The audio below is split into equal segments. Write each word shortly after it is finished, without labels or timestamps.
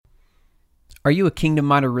Are you a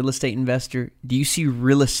kingdom-minded real estate investor? Do you see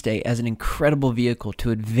real estate as an incredible vehicle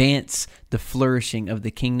to advance the flourishing of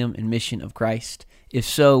the kingdom and mission of Christ? If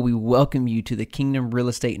so, we welcome you to the Kingdom Real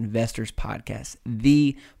Estate Investors Podcast,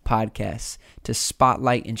 the podcast to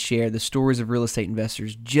spotlight and share the stories of real estate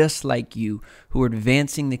investors just like you who are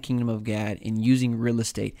advancing the kingdom of God and using real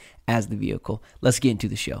estate as the vehicle. Let's get into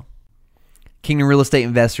the show. Kingdom Real Estate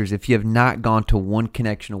Investors, if you have not gone to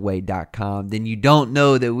oneconnectionaway.com, then you don't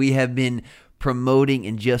know that we have been promoting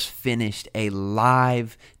and just finished a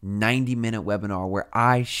live 90-minute webinar where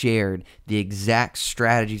I shared the exact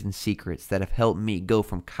strategies and secrets that have helped me go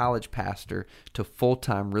from college pastor to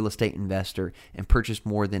full-time real estate investor and purchase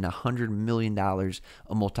more than $100 million of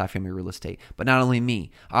multifamily real estate. But not only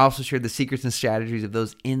me, I also shared the secrets and strategies of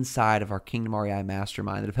those inside of our Kingdom REI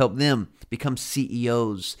Mastermind that have helped them become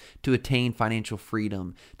CEOs, to attain financial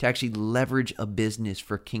freedom, to actually leverage a business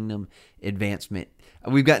for kingdom advancement.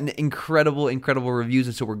 We've gotten incredible reviews,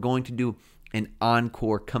 and so we're going to do an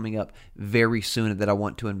encore coming up very soon that I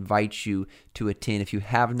want to invite you to attend. If you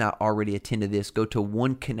have not already attended this, go to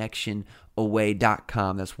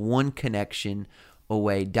oneconnectionaway.com. That's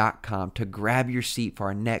oneconnectionaway.com to grab your seat for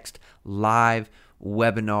our next live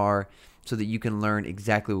webinar so that you can learn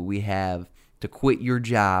exactly what we have to quit your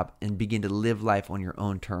job and begin to live life on your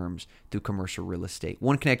own terms through commercial real estate.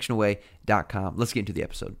 oneconnectionaway.com. Let's get into the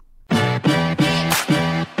episode.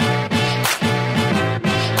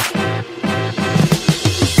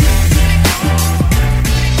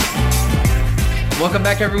 Welcome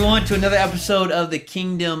back, everyone, to another episode of the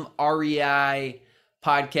Kingdom REI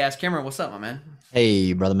podcast. Cameron, what's up, my man?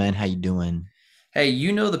 Hey, brother man, how you doing? Hey,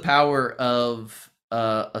 you know the power of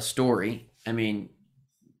a story. I mean,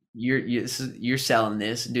 you're selling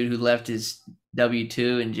this dude who left his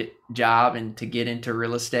W-2 and job and to get into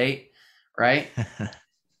real estate, right?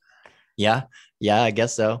 Yeah, I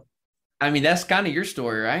guess so. I mean, that's kind of your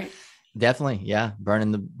story, right? Definitely, yeah.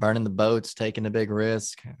 Burning the boats, taking a big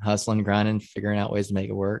risk, hustling, grinding, figuring out ways to make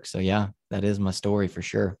it work. So yeah, that is my story for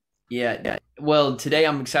sure. Yeah. Well, today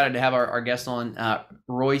I'm excited to have our guest on,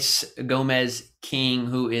 Royce Gomez King,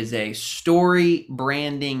 who is a story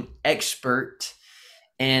branding expert.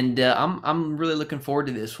 And I'm really looking forward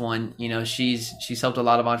to this one. You know, she's helped a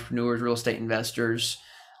lot of entrepreneurs, real estate investors.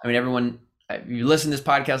 I mean, everyone, if you listen to this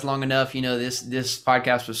podcast long enough, you know, this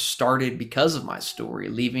podcast was started because of my story,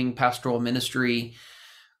 leaving pastoral ministry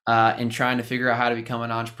and trying to figure out how to become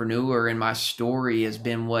an entrepreneur. And my story has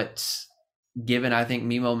been what's given, I think,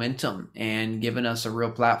 me momentum and given us a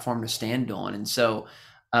real platform to stand on. And so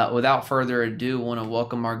without further ado, I want to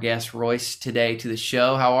welcome our guest, Royce, today to the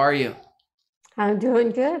show. How are you? I'm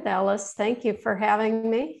doing good, Alice. Thank you for having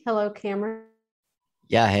me. Hello, Cameron.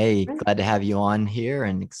 Yeah, hey, glad to have you on here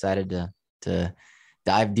and excited to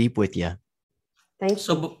dive deep with you. Thanks.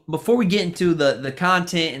 So before we get into the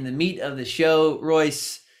content and the meat of the show,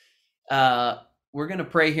 Royce, we're going to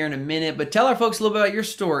pray here in a minute, but tell our folks a little bit about your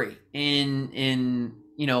story and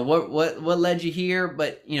you know, what led you here,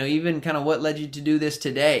 but you know, even kind of what led you to do this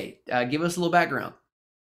today. Give us a little background.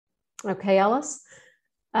 Okay, Alice.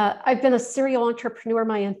 I've been a serial entrepreneur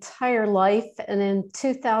my entire life. And in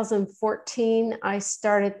 2014, I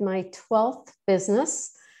started my 12th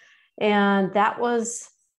business. And that was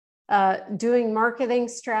doing marketing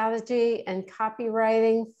strategy and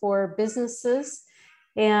copywriting for businesses.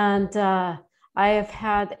 And I have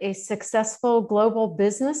had a successful global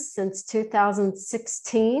business since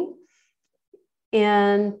 2016.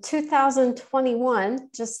 In 2021,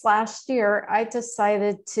 just last year, I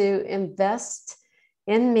decided to invest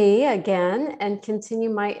in me again and continue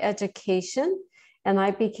my education. And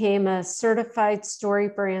I became a certified story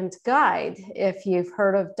brand guide. If you've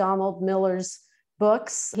heard of Donald Miller's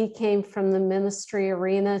books, he came from the ministry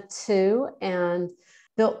arena too and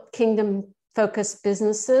built kingdom focused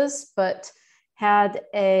businesses, but had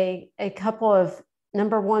a couple of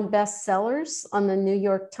 #1 bestsellers on the New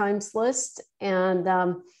York Times list and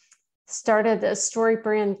started a story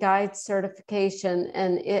brand guide certification.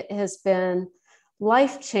 And it has been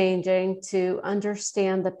life-changing to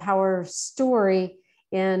understand the power of story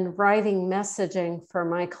in writing messaging for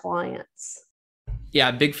my clients.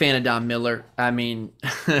 Yeah, big fan of Don Miller. I mean,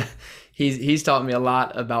 he's taught me a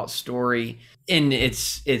lot about story, and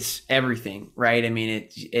it's everything, right? I mean,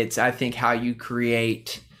 it's I think how you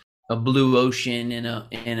create a blue ocean in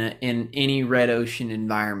any red ocean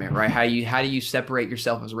environment, right? How do you separate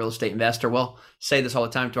yourself as a real estate investor? Well, say this all the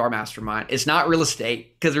time to our mastermind. It's not real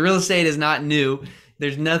estate, because real estate is not new.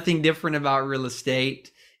 There's nothing different about real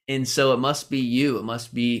estate. And so it must be you. It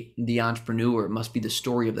must be the entrepreneur. It must be the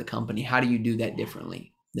story of the company. How do you do that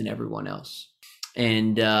differently than everyone else?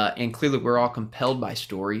 And clearly we're all compelled by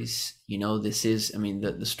stories. This is,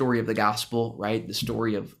 the story of the gospel, right? The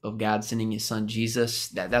story of God sending his son Jesus.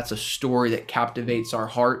 That's a story that captivates our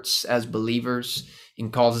hearts as believers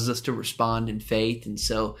and causes us to respond in faith. And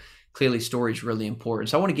so clearly story is really important.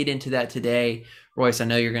 So I want to get into that today. Royce, I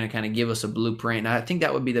know you're going to kind of give us a blueprint. And I think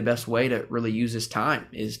that would be the best way to really use this time,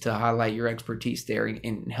 is to highlight your expertise there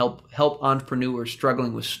and help entrepreneurs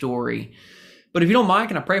struggling with story. But if you don't mind,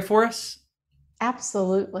 can I pray for us?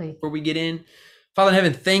 Absolutely. Before we get in, Father in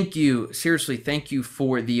heaven, thank you. Seriously, thank you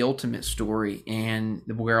for the ultimate story, and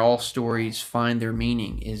where all stories find their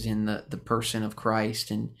meaning is in the person of Christ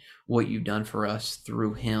and what you've done for us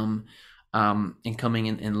through him, and coming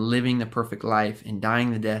in and living the perfect life and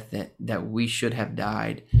dying the death that we should have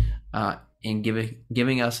died, and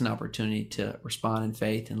giving us an opportunity to respond in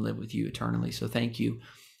faith and live with you eternally. So thank you.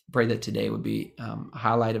 I pray that today would be a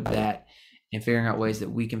highlight of that, and figuring out ways that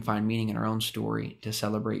we can find meaning in our own story to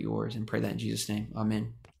celebrate yours, and pray that in Jesus' name.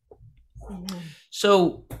 Amen. Amen.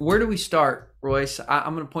 So where do we start, Royce?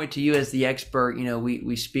 I'm going to point to you as the expert.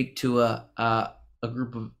 We speak to a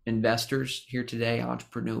group of investors here today,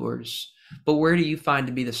 entrepreneurs, but where do you find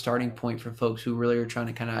to be the starting point for folks who really are trying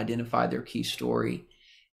to kind of identify their key story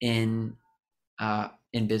in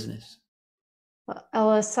business? Well,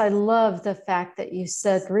 Ellis, I love the fact that you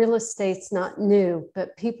said real estate's not new,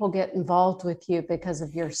 but people get involved with you because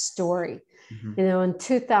of your story. Mm-hmm. In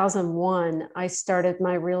 2001, I started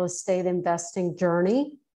my real estate investing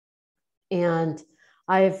journey, and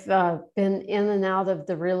I've been in and out of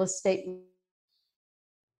the real estate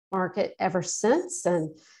market ever since. And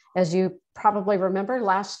as you probably remember,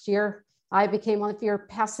 last year, I became one of your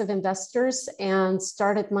passive investors and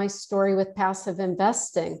started my story with passive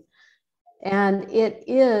investing. And it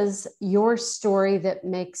is your story that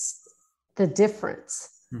makes the difference.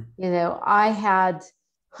 I had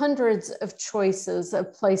hundreds of choices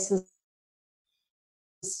of places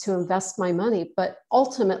to invest my money, but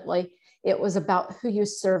ultimately it was about who you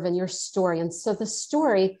serve and your story. And so the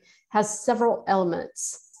story has several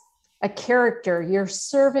elements. A character, you're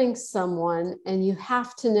serving someone and you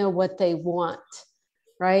have to know what they want,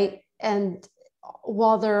 right? And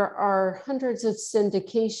while there are hundreds of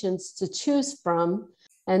syndications to choose from,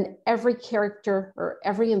 and every character or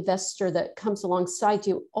every investor that comes alongside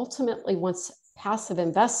you ultimately wants passive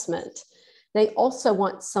investment, they also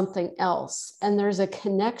want something else. And there's a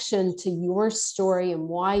connection to your story and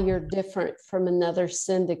why you're different from another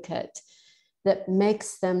syndicate that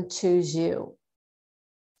makes them choose you.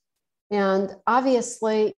 And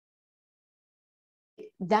obviously,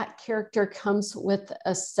 that character comes with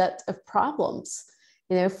a set of problems.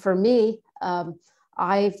 For me,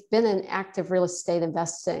 I've been in active real estate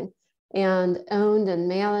investing and owned and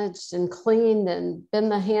managed and cleaned and been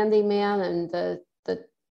the handyman and the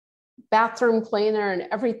bathroom cleaner and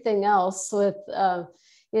everything else with,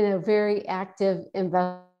 very active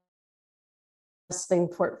investing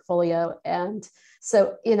portfolio. And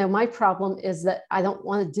so, my problem is that I don't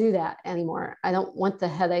want to do that anymore. I don't want the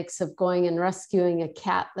headaches of going and rescuing a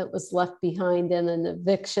cat that was left behind in an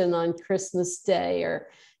eviction on Christmas Day, or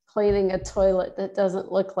cleaning a toilet that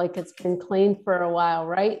doesn't look like it's been cleaned for a while,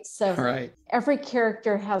 right? So Right. Every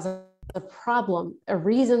character has a problem, a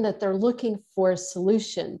reason that they're looking for a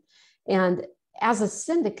solution. And as a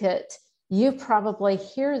syndicate, you probably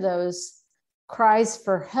hear those cries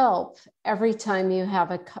for help every time you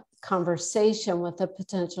have a conversation with a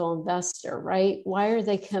potential investor, right? Why are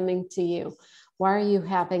they coming to you? Why are you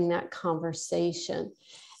having that conversation?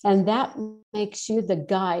 And that makes you the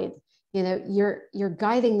guide. You're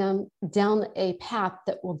guiding them down a path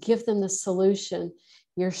that will give them the solution.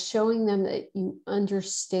 You're showing them that you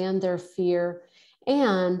understand their fear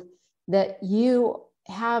and that you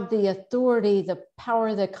have the authority, the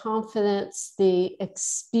power, the confidence, the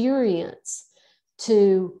experience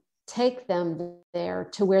to take them there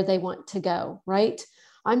to where they want to go, right?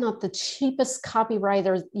 I'm not the cheapest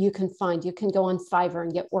copywriter you can find. You can go on Fiverr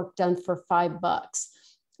and get work done for $5.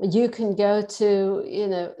 You can go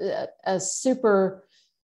to, a super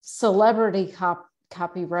celebrity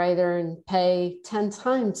copywriter and pay 10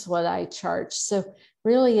 times what I charge. So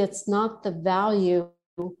really it's not the value,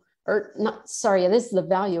 it is the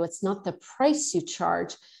value. It's not the price you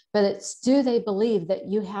charge, but it's, do they believe that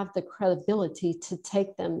you have the credibility to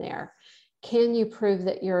take them there? Can you prove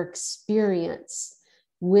that your experience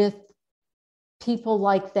with people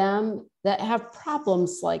like them that have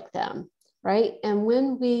problems like them, right? And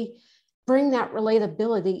when we bring that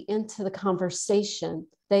relatability into the conversation,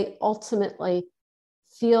 they ultimately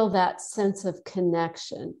feel that sense of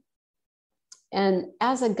connection. And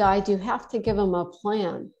as a guide, you have to give them a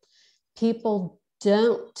plan. People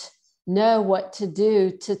don't know what to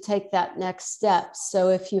do to take that next step. So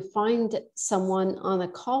if you find someone on a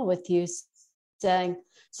call with you saying,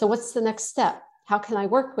 so what's the next step? How can I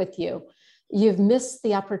work with you? You've missed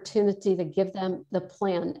the opportunity to give them the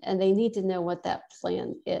plan, and they need to know what that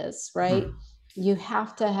plan is, right? You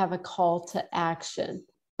have to have a call to action.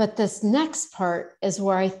 But this next part is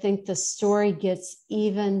where I think the story gets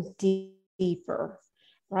even deeper,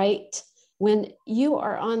 right? When you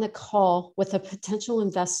are on a call with a potential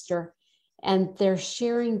investor and they're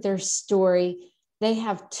sharing their story, they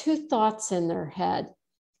have two thoughts in their head.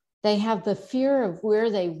 They have the fear of where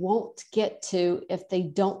they won't get to if they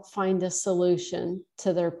don't find a solution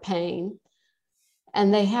to their pain.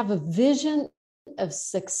 And they have a vision of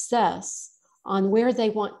success on where they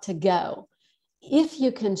want to go. If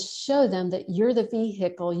you can show them that you're the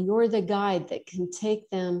vehicle, you're the guide that can take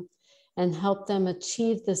them and help them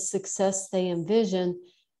achieve the success they envision,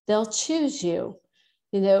 they'll choose you.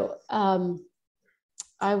 I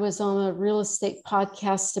was on a real estate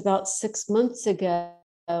podcast about 6 months ago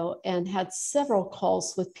and had several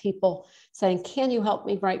calls with people saying, can you help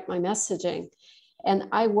me write my messaging? And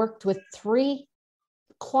I worked with 3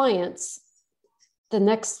 clients the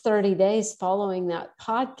next 30 days following that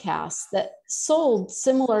podcast that sold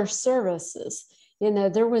similar services.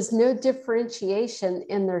 There was no differentiation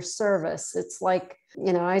in their service. It's like,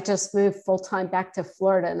 I just moved full-time back to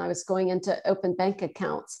Florida and I was going into open bank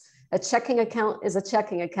accounts. A checking account is a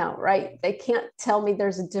checking account, right? They can't tell me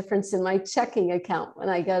there's a difference in my checking account when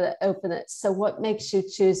I go to open it. So what makes you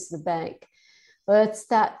choose the bank? Well, it's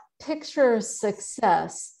that picture of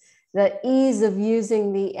success, the ease of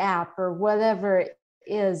using the app or whatever it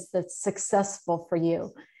is that's successful for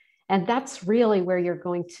you. And that's really where you're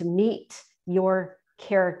going to meet your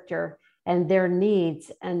character and their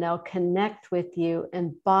needs, and they'll connect with you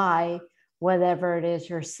and buy whatever it is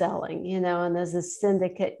you're selling, and as a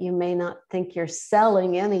syndicate, you may not think you're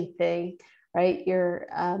selling anything, right? You're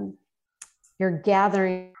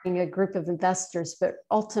gathering a group of investors, but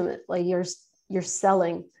ultimately you're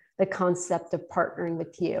selling the concept of partnering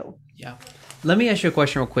with you. Yeah. Let me ask you a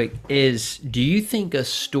question real quick. Do you think a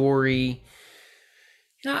story,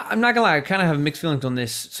 I'm not gonna lie, I kind of have mixed feelings on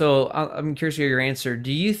this. So I'm curious to hear your answer.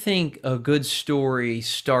 Do you think a good story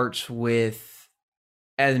starts with,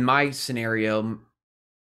 as in my scenario,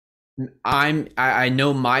 I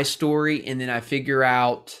know my story, and then I figure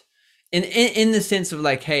out in the sense of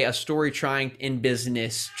like, hey, a story trying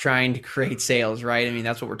to create sales, right? I mean,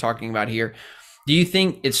 that's what we're talking about here. Do you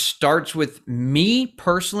think it starts with me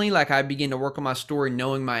personally, like I begin to work on my story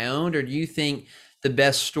knowing my own, or do you think the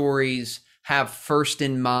best stories have first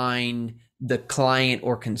in mind the client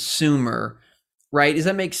or consumer, right? Does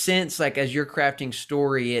that make sense? Like as you're crafting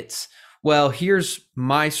story, it's, well, here's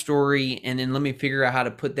my story, and then let me figure out how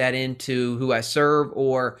to put that into who I serve,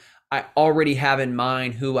 or I already have in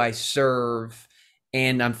mind who I serve,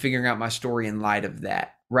 and I'm figuring out my story in light of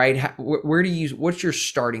that, right? What's your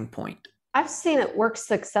starting point? I've seen it work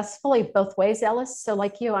successfully both ways, Ellis. So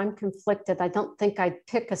like you, I'm conflicted. I don't think I'd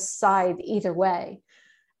pick a side either way.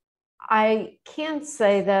 I can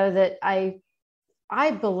say, though, that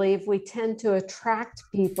I believe we tend to attract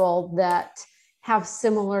people that have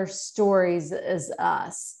similar stories as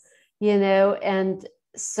us, and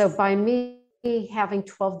so by me having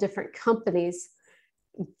 12 different companies,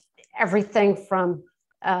 everything from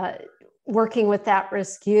working with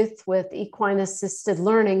at-risk youth with equine assisted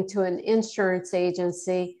learning to an insurance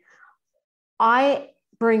agency, I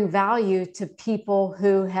bring value to people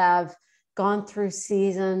who have gone through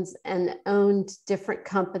seasons and owned different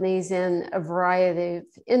companies in a variety of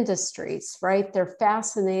industries, right? They're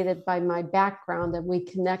fascinated by my background and we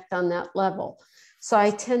connect on that level. So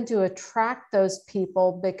I tend to attract those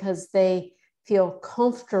people because they feel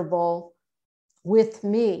comfortable with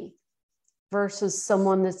me versus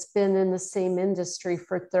someone that's been in the same industry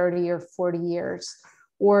for 30 or 40 years,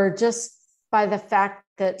 or just by the fact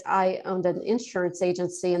that I owned an insurance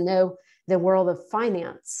agency and know the world of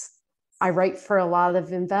finance. I write for a lot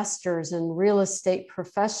of investors and real estate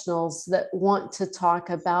professionals that want to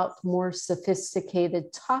talk about more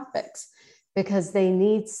sophisticated topics because they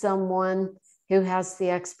need someone who has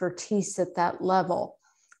the expertise at that level.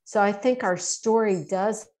 So I think our story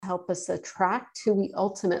does help us attract who we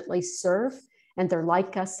ultimately serve, and they're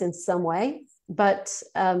like us in some way. But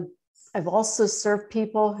I've also served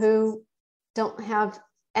people who don't have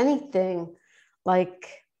anything like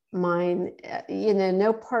mine,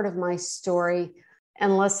 no part of my story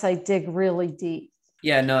unless I dig really deep.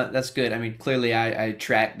 Yeah, no, that's good. I mean, clearly I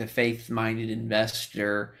attract the faith-minded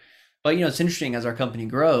investor, but it's interesting as our company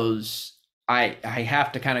grows, I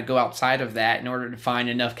have to kind of go outside of that in order to find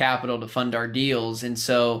enough capital to fund our deals. And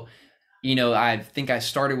so I think I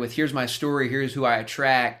started with here's my story, here's who I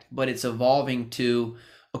attract, but it's evolving to,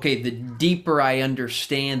 okay, the deeper I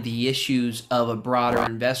understand the issues of a broader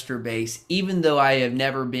investor base, even though I have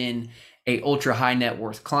never been a ultra high net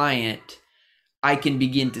worth client, I can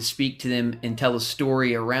begin to speak to them and tell a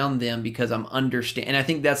story around them because I'm understand. And I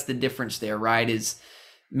think that's the difference there, right? Is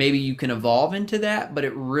maybe you can evolve into that, but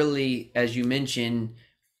it really, as you mentioned,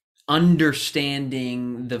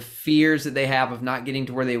 understanding the fears that they have of not getting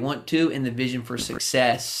to where they want to and the vision for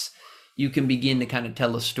success, you can begin to kind of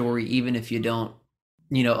tell a story, even if you don't,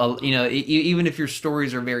 even if your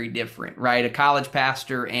stories are very different, right? A college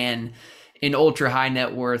pastor and an ultra high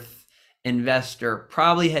net worth investor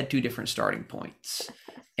probably had two different starting points.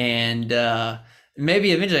 And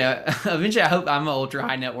maybe eventually I hope I'm an ultra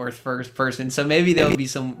high net worth first person. So maybe there'll be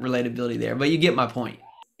some relatability there, but you get my point.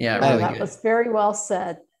 Yeah, really that was very well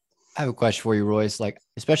said. I have a question for you, Royce. Like,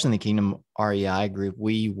 especially in the Kingdom REI group,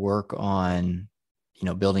 we work on,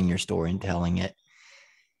 building your story and telling it.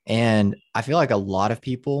 And I feel like a lot of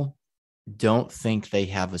people don't think they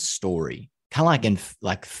have a story, kind of like in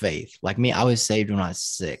like faith. Like me, I was saved when I was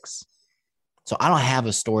 6. So I don't have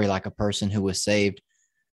a story like a person who was saved,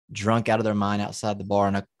 drunk out of their mind outside the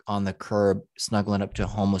bar on the curb, snuggling up to a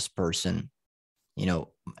homeless person,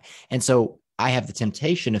 And so I have the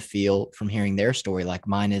temptation to feel from hearing their story like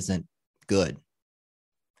mine isn't good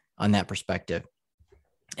on that perspective.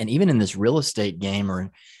 And even in this real estate game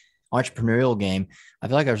or entrepreneurial game, I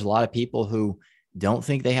feel like there's a lot of people who don't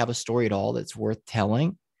think they have a story at all that's worth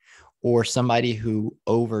telling, or somebody who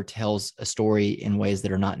overtells a story in ways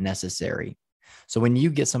that are not necessary. So when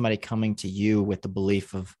you get somebody coming to you with the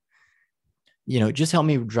belief of, just help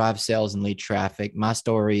me drive sales and lead traffic. My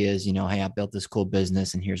story is, hey, I built this cool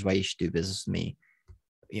business and here's why you should do business with me.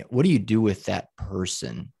 What do you do with that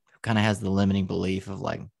person who kind of has the limiting belief of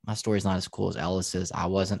like, my story is not as cool as Ellis's. I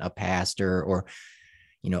wasn't a pastor, or,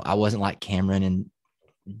 I wasn't like Cameron and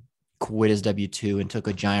quit his W-2 and took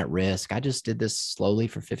a giant risk. I just did this slowly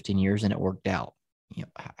for 15 years and it worked out.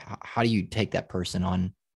 How do you take that person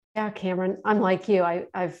on? Yeah, Cameron, I'm like you.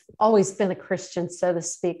 I've always been a Christian, so to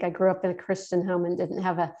speak. I grew up in a Christian home and didn't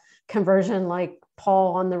have a conversion like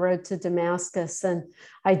Paul on the road to Damascus. And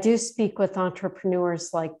I do speak with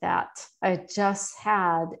entrepreneurs like that. I just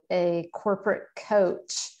had a corporate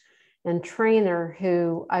coach and trainer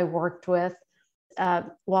who I worked with.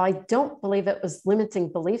 Well, I don't believe it was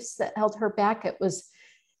limiting beliefs that held her back. It was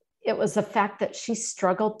the fact that she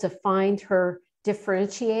struggled to find her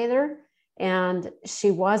differentiator. And she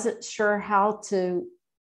wasn't sure how to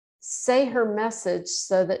say her message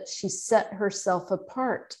so that she set herself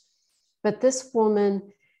apart. But this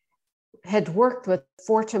woman had worked with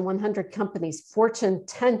Fortune 100 companies, Fortune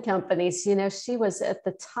 10 companies. She was at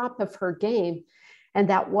the top of her game, and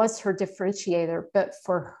that was her differentiator. But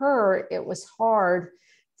for her, it was hard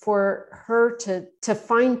for her to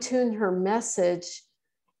fine-tune her message.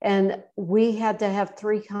 And we had to have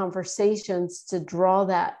 3 conversations to draw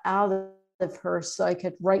that out of her so I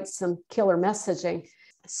could write some killer messaging.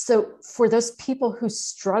 So for those people who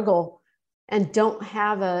struggle and don't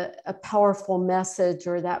have a powerful message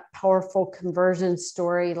or that powerful conversion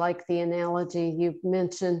story, like the analogy you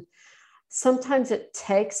mentioned, sometimes it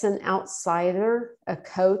takes an outsider, a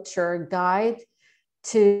coach or a guide,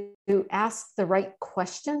 to ask the right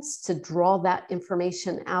questions to draw that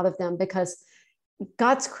information out of them, because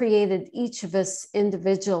God's created each of us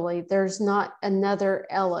individually. There's not another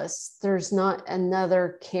Ellis. There's not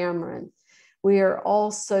another Cameron. We are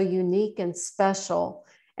all so unique and special.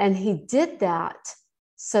 And he did that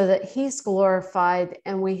so that he's glorified,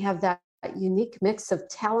 and we have that unique mix of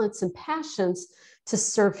talents and passions to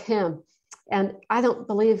serve him. And I don't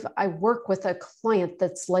believe I work with a client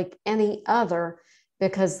that's like any other,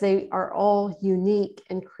 because they are all unique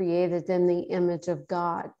and created in the image of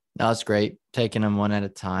God. No, that's great. Taking them one at a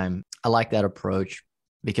time. I like that approach,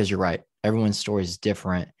 because you're right. Everyone's story is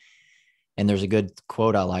different. And there's a good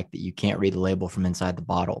quote I like, that you can't read the label from inside the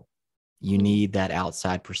bottle. You need that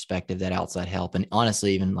outside perspective, that outside help. And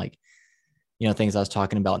honestly, even like, things I was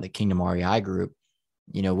talking about in the Kingdom REI group,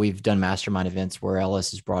 we've done mastermind events where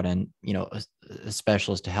Ellis has brought in, a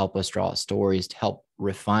specialist to help us draw stories, to help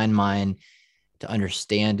refine mine, to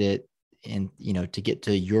understand it. And, to get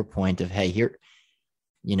to your point of, hey,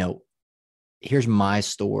 here's my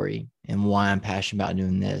story and why I'm passionate about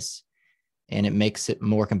doing this. And it makes it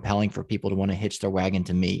more compelling for people to want to hitch their wagon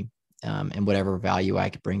to me, and whatever value I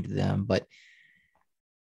could bring to them. But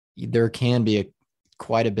there can be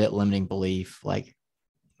quite a bit limiting belief, like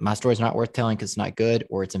my story's not worth telling because it's not good,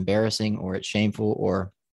 or it's embarrassing, or it's shameful,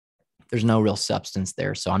 or there's no real substance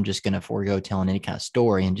there. So I'm just going to forego telling any kind of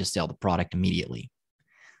story and just sell the product immediately.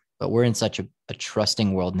 but we're in such a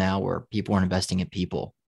trusting world now where people are investing in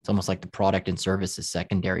people. It's almost like the product and service is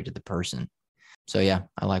secondary to the person. So yeah,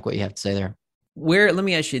 I like what you have to say there. Let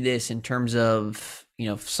me ask you this in terms of,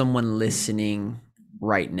 someone listening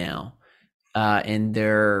right now, and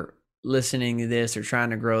they're listening to this, they're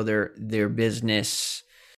trying to grow their business.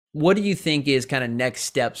 What do you think is kind of next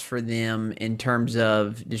steps for them in terms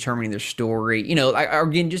of determining their story?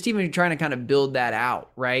 Again, just even trying to kind of build that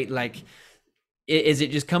out, right? Like, is it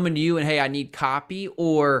just coming to you and, hey, I need copy,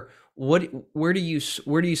 or where do you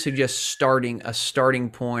suggest starting a starting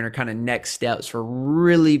point or kind of next steps for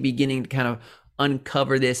really beginning to kind of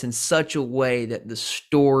uncover this in such a way that the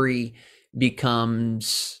story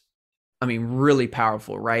becomes, really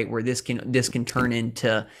powerful, right? Where this can turn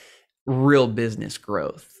into real business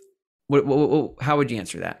growth. How would you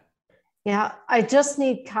answer that? Yeah, I just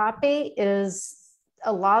need copy is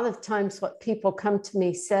a lot of times what people come to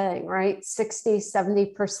me saying, right?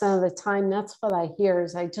 60-70% of the time, that's what I hear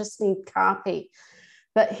is I just need copy.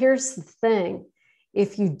 But here's the thing.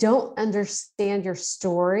 If you don't understand your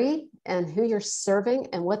story and who you're serving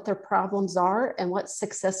and what their problems are and what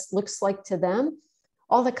success looks like to them,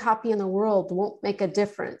 all the copy in the world won't make a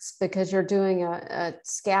difference because you're doing a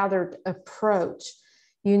scattered approach.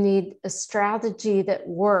 You need a strategy that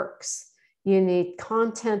works. You need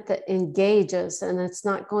content that engages, and it's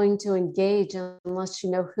not going to engage unless you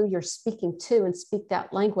know who you're speaking to and speak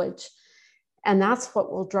that language. And that's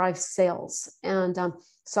what will drive sales. And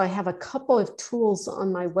so I have a couple of tools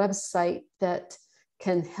on my website that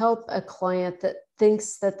can help a client that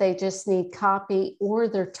thinks that they just need copy or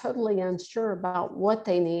they're totally unsure about what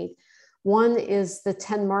they need. One is the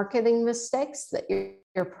 10 marketing mistakes that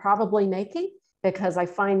you're probably making, because I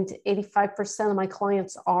find 85% of my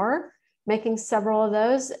clients are making several of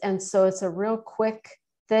those. And so it's a real quick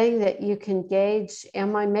thing that you can gauge,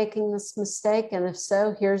 am I making this mistake? And if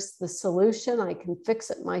so, here's the solution. I can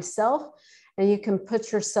fix it myself. And you can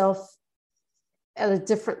put yourself at a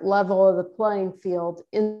different level of the playing field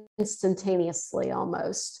instantaneously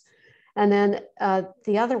almost. And then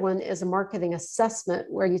the other one is a marketing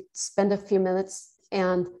assessment where you spend a few minutes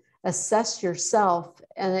and assess yourself.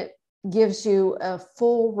 And it gives you a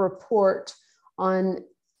full report on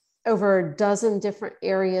over a dozen different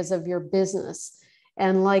areas of your business.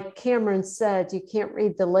 And like Cameron said, you can't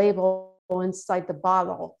read the label inside the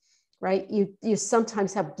bottle, right? You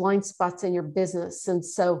sometimes have blind spots in your business. And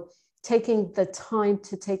so taking the time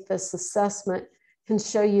to take this assessment can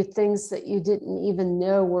show you things that you didn't even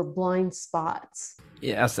know were blind spots.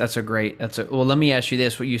 Yes, well, let me ask you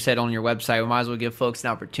this, what you said on your website, we might as well give folks an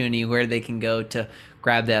opportunity where they can go to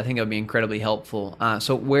grab that. I think that would be incredibly helpful.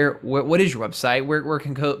 So what is your website? Where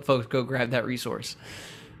can folks go grab that resource?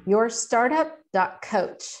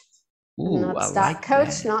 Yourstartup.coach. Ooh, that's I like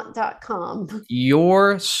 .coach, that. not .com.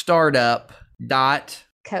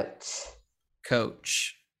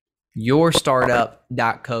 Yourstartup.coach.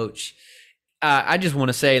 Yourstartup.coach. I just want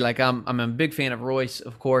to say, like, I'm a big fan of Royce,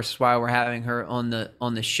 of course, why we're having her on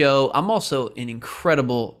the show. I'm also an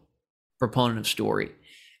incredible proponent of story.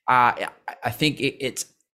 I think it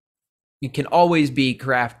can always be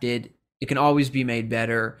crafted. It can always be made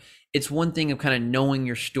better. It's one thing of kind of knowing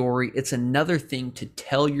your story. It's another thing to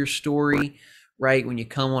tell your story, right? When you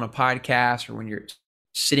come on a podcast or when you're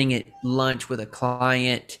sitting at lunch with a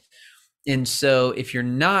client. And so if you're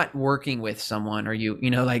not working with someone or you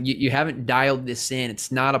haven't dialed this in,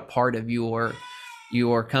 it's not a part of your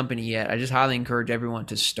company yet, I just highly encourage everyone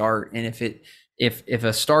to start. And if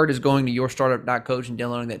a start is going to yourstartup.coach and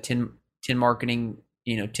downloading that 10 marketing,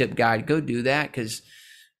 tip guide, go do that, because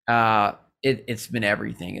it's been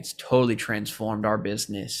everything. It's totally transformed our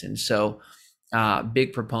business. And so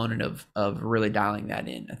big proponent of really dialing that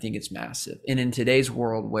in. I think it's massive. And in today's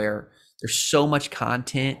world where there's so much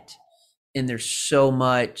content, and there's so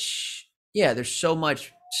much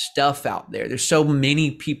stuff out there. There's so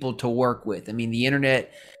many people to work with. I mean, the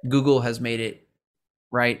internet, Google has made it,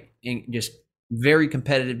 right, and just very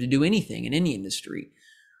competitive to do anything in any industry.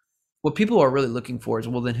 What people are really looking for is,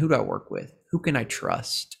 well, then who do I work with? Who can I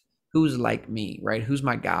trust? Who's like me, right? Who's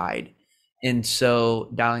my guide? And so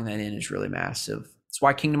dialing that in is really massive. That's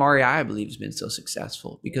why Kingdom REI, I believe, has been so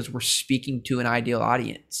successful, because we're speaking to an ideal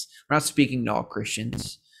audience. We're not speaking to all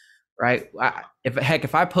Christians. Right?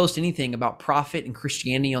 If I post anything about profit and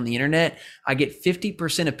Christianity on the internet, I get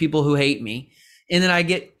 50% of people who hate me, and then I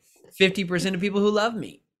get 50% of people who love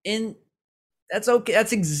me. And that's okay.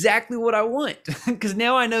 That's exactly what I want, because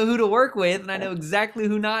now I know who to work with and I know exactly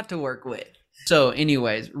who not to work with. So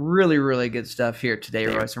anyways, really, really good stuff here today,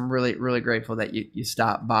 Royce. I'm really, really grateful that you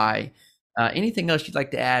stopped by. Anything else you'd like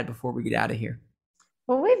to add before we get out of here?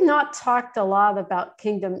 Well, we've not talked a lot about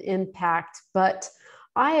Kingdom Impact, but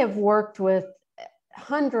I have worked with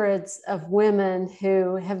hundreds of women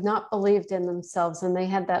who have not believed in themselves, and they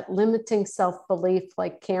had that limiting self-belief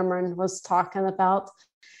like Cameron was talking about.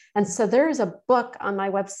 And so there's a book on my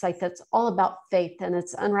website that's all about faith, and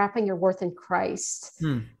it's Unwrapping Your Worth in Christ.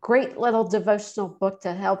 Great little devotional book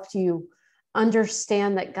to help you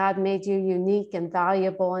understand that God made you unique and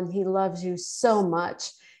valuable, and he loves you so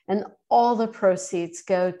much. And all the proceeds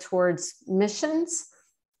go towards missions.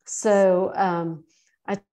 So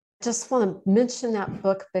I just want to mention that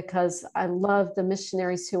book because I love the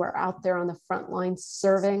missionaries who are out there on the front lines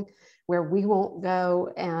serving where we won't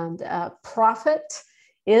go, and profit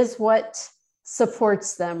is what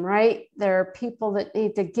supports them, right? There are people that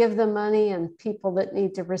need to give the money and people that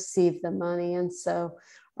need to receive the money. And so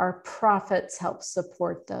our profits help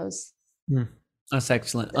support those. That's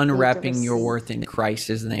excellent. Unwrapping Your Worth in Christ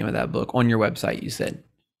is the name of that book on your website, you said.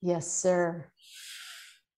 Yes, sir.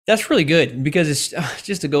 That's really good because it's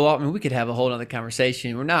just to go off. I mean, we could have a whole other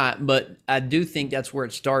conversation. We're not, but I do think that's where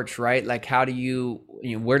it starts, right? Like, how do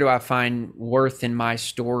where do I find worth in my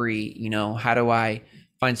story? How do I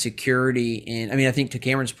find security in, I think to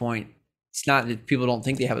Cameron's point, it's not that people don't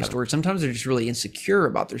think they have a story. Sometimes they're just really insecure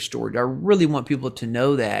about their story. I really want people to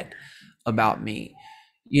know that about me.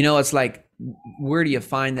 It's like, where do you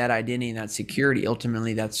find that identity and that security?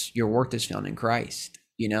 Ultimately, that's your worth is found in Christ,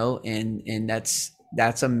 and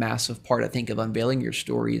that's a massive part, I think, of unveiling your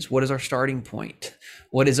story is what is our starting point?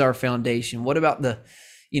 What is our foundation? What about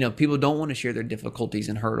people don't want to share their difficulties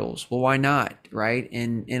and hurdles. Well, why not? Right.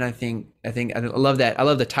 And I think I love that. I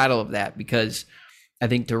love the title of that because I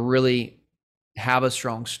think to really have a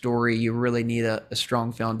strong story, you really need a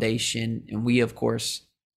strong foundation. And we, of course,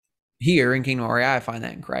 here in Kingdom REI, find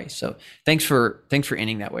that in Christ. So thanks for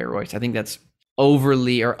ending that way, Royce. I think that's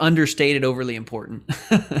overly or understated, overly important.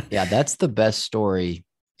 Yeah, that's the best story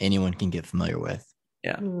anyone can get familiar with.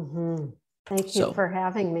 Yeah. Mm-hmm. Thank you for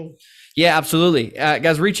having me. Yeah, absolutely.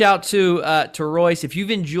 Guys, reach out to Royce. If you've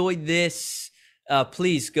enjoyed this,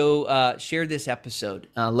 please go share this episode.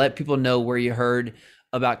 Let people know where you heard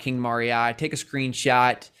about Kingdom REI. Take a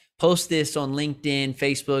screenshot, post this on LinkedIn,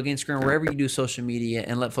 Facebook, Instagram, wherever you do social media,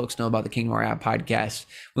 and let folks know about the Kingdom REI podcast.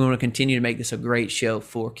 We want to continue to make this a great show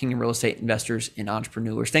for Kingdom real estate investors and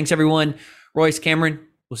entrepreneurs. Thanks, everyone. Royce, Cameron,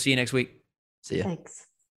 we'll see you next week. See ya. Thanks.